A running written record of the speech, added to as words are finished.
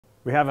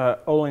We have a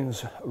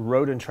Ohlins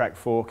Road and Track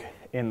fork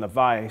in the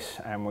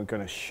vise, and we're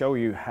going to show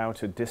you how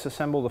to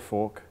disassemble the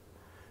fork.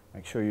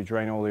 Make sure you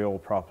drain all the oil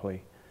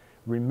properly.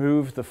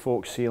 Remove the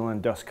fork seal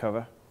and dust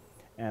cover,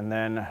 and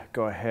then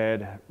go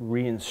ahead,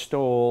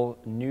 reinstall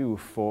new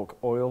fork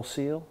oil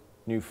seal,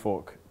 new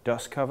fork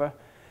dust cover,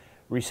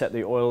 reset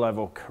the oil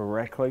level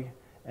correctly,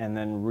 and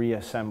then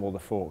reassemble the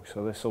fork.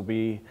 So this will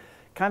be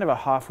kind of a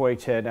halfway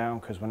tear down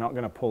because we're not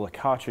going to pull the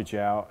cartridge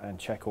out and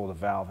check all the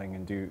valving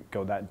and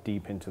go that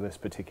deep into this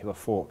particular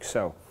fork.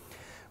 So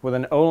with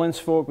an Ohlins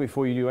fork,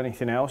 before you do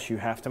anything else, you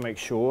have to make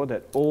sure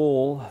that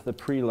all the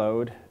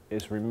preload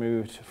is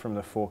removed from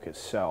the fork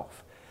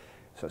itself.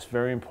 So it's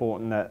very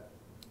important that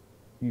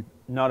you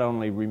not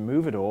only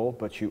remove it all,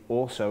 but you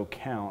also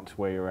count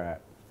where you're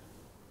at.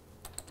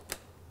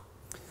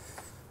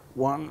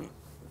 1,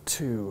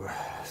 2,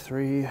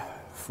 3,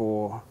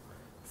 4,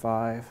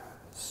 5,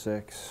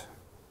 6,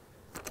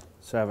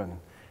 7.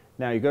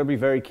 Now you've got to be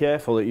very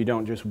careful that you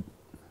don't just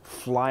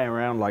fly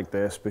around like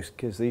this,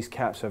 because these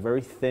caps are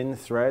very thin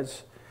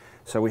threads.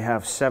 So we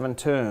have 7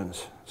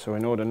 turns. So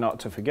in order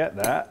not to forget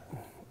that,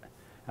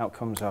 out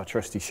comes our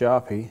trusty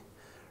Sharpie.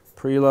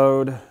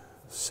 Preload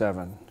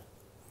 7.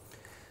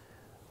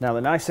 Now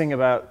the nice thing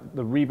about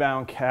the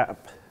rebound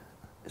cap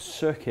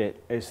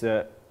circuit is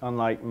that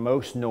unlike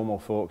most normal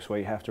forks where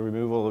you have to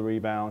remove all the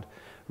rebound,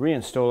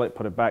 reinstall it,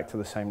 put it back to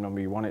the same number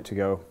you want it to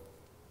go,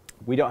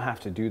 we don't have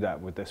to do that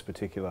with this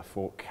particular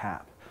fork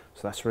cap.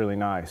 So that's really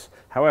nice.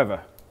 However,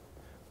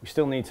 we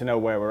still need to know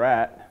where we're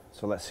at,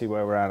 so let's see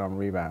where we're at on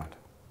rebound.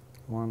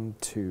 1,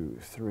 2,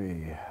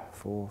 3,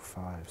 4,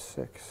 5,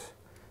 6,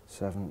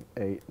 7,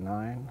 8,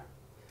 9,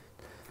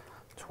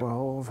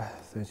 12,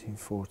 13,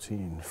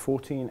 14.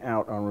 14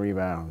 out on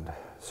rebound.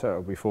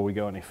 So before we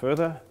go any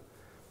further,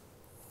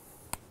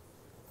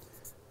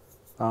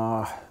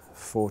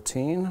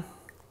 14.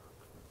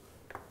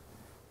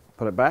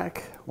 Put it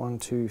back. 1,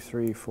 2,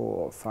 3,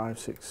 4, 5,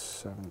 6,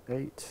 7,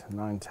 8,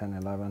 9, 10,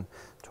 11,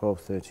 12,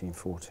 13,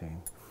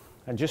 14.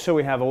 And just so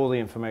we have all the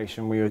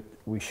information,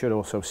 we should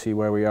also see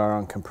where we are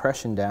on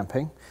compression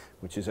damping,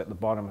 which is at the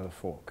bottom of the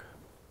fork.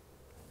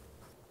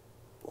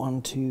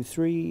 1, 2,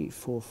 3,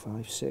 4,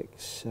 5,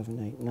 6,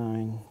 7, 8,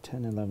 9,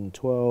 10, 11,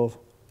 12,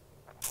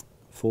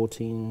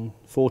 14,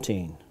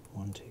 14.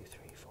 1, 2,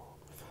 3, 4,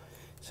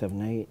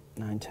 7, 8,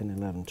 9, 10,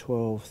 11,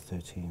 12,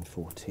 13,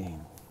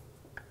 14.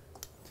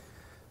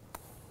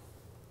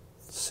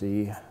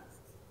 C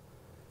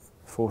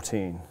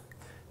 14.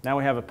 Now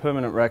we have a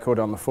permanent record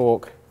on the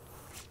fork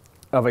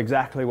of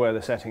exactly where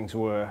the settings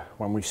were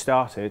when we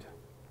started,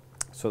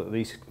 so that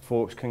these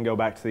forks can go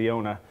back to the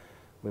owner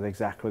with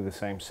exactly the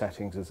same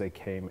settings as they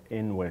came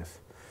in with.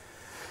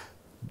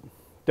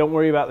 Don't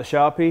worry about the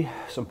Sharpie,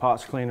 some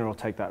parts cleaner will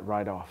take that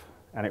right off,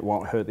 and it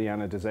won't hurt the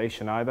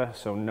anodization either,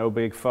 so no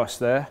big fuss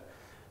there.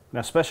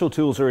 Now special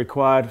tools are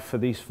required for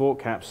these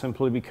fork caps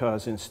simply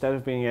because instead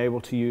of being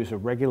able to use a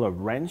regular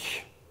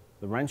wrench,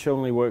 the wrench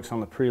only works on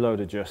the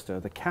preload adjuster.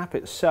 The cap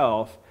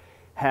itself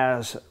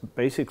has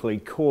basically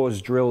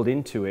cores drilled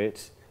into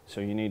it,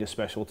 so you need a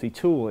specialty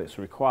tool. It's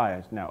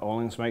required. Now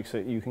Ohlins makes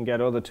it, you can get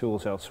other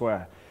tools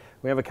elsewhere.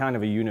 We have a kind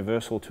of a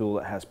universal tool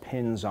that has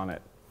pins on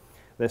it.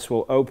 This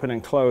will open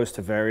and close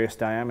to various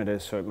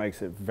diameters, so it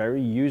makes it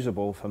very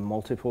usable for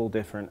multiple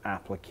different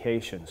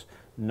applications,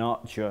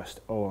 not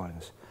just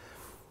Ohlins.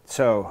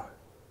 So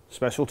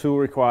special tool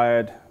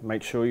required,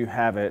 make sure you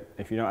have it.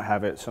 If you don't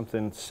have it,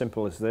 something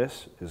simple as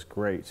this is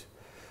great.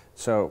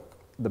 So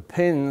the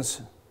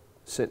pins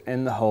sit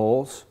in the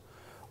holes,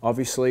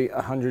 obviously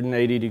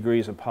 180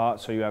 degrees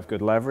apart so you have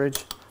good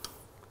leverage.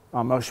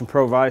 Our Motion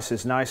Pro vise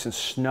is nice and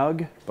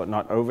snug, but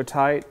not over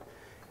tight.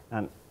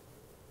 And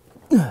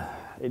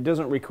it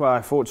doesn't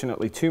require,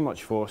 fortunately, too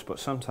much force, but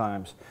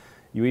sometimes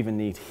you even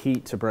need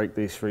heat to break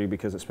these free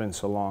because it's been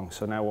so long.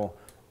 So now we'll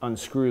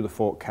unscrew the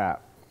fork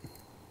cap.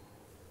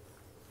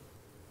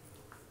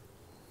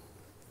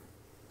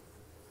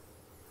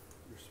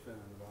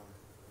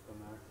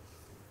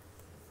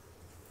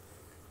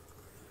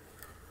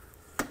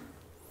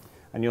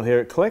 And you'll hear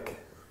it click,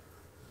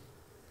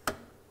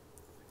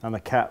 and the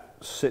cap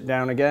sit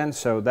down again,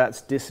 so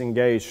that's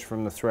disengaged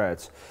from the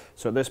threads.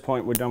 So at this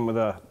point we're done with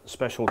a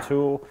special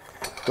tool.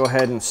 Go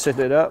ahead and sit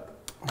it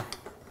up,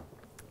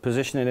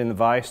 position it in the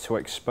vise to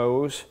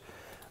expose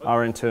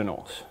our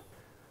internals.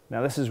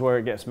 Now this is where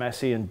it gets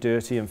messy and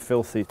dirty and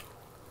filthy.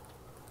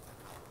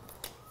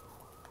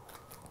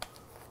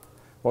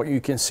 What you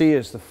can see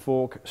is the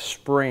fork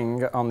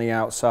spring on the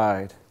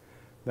outside,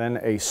 then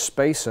a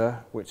spacer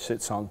which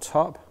sits on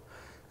top,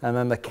 and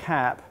then the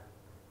cap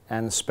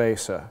and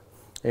spacer.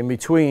 In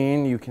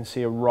between, you can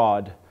see a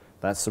rod.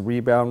 That's the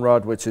rebound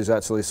rod, which is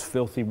actually this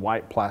filthy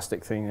white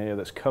plastic thing here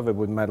that's covered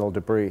with metal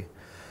debris.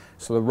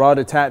 So the rod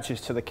attaches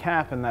to the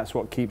cap, and that's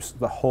what keeps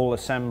the whole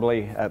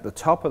assembly at the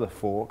top of the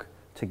fork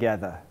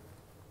together.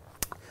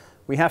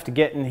 We have to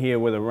get in here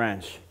with a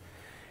wrench.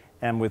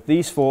 And with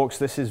these forks,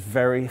 this is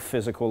very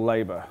physical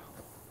labor.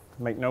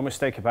 Make no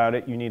mistake about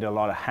it, you need a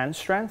lot of hand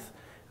strength,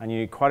 and you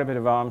need quite a bit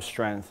of arm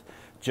strength,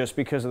 just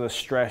because of the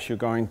stress you're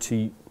going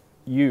to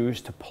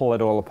use to pull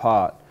it all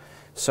apart.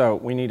 So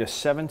we need a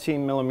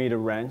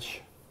 17mm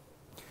wrench,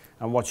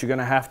 and what you're going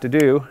to have to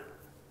do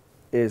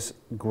is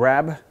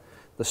grab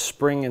the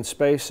spring and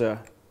spacer,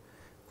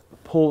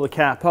 pull the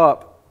cap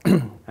up,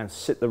 and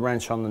sit the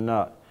wrench on the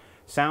nut.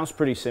 Sounds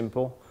pretty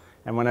simple,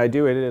 and when I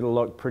do it, it'll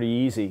look pretty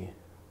easy.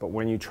 But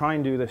when you try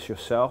and do this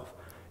yourself,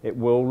 it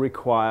will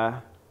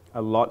require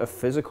a lot of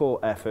physical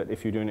effort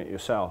if you're doing it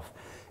yourself.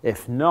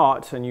 If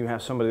not, and you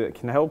have somebody that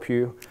can help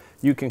you,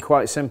 you can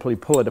quite simply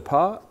pull it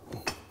apart,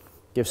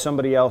 give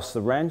somebody else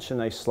the wrench, and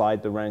they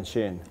slide the wrench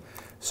in.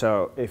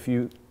 So if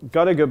you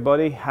got a good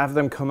buddy, have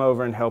them come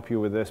over and help you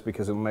with this,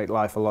 because it'll make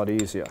life a lot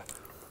easier.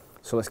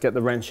 So let's get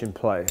the wrench in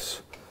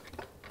place.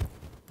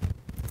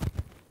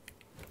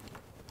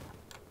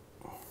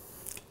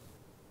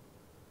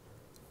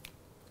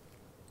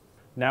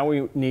 Now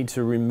we need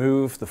to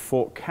remove the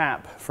fork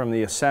cap from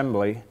the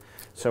assembly.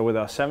 So with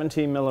our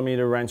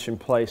 17mm wrench in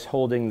place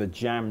holding the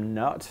jam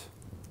nut,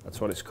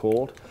 that's what it's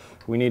called,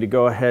 we need to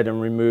go ahead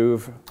and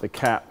remove the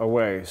cap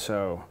away.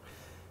 So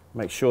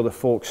make sure the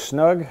fork's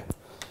snug,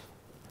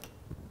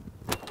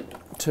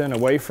 turn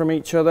away from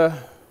each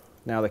other.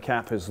 Now the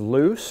cap is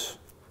loose,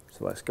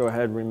 so let's go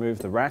ahead and remove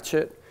the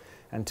ratchet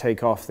and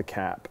take off the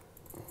cap.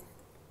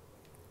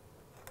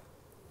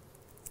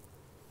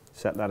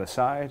 Set that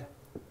aside.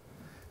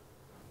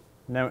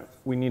 Now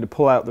we need to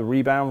pull out the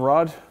rebound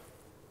rod,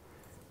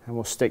 and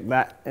we'll stick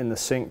that in the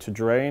sink to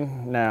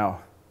drain.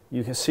 Now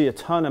you can see a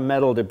ton of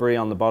metal debris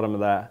on the bottom of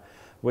that,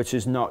 which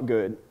is not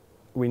good.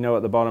 We know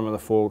at the bottom of the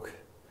fork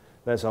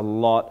there's a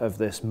lot of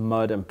this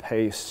mud and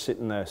paste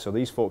sitting there, so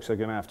these forks are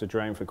going to have to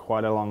drain for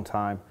quite a long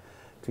time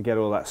to get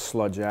all that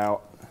sludge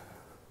out.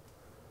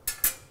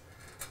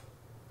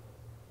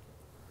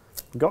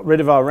 Got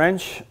rid of our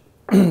wrench,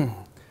 and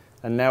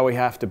now we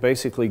have to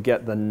basically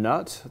get the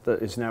nut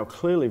that is now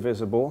clearly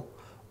visible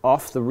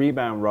off the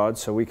rebound rod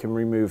so we can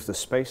remove the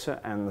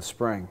spacer and the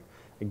spring.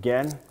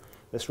 Again,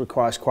 this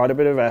requires quite a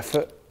bit of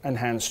effort and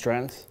hand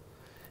strength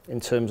in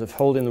terms of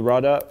holding the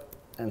rod up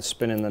and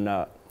spinning the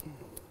nut.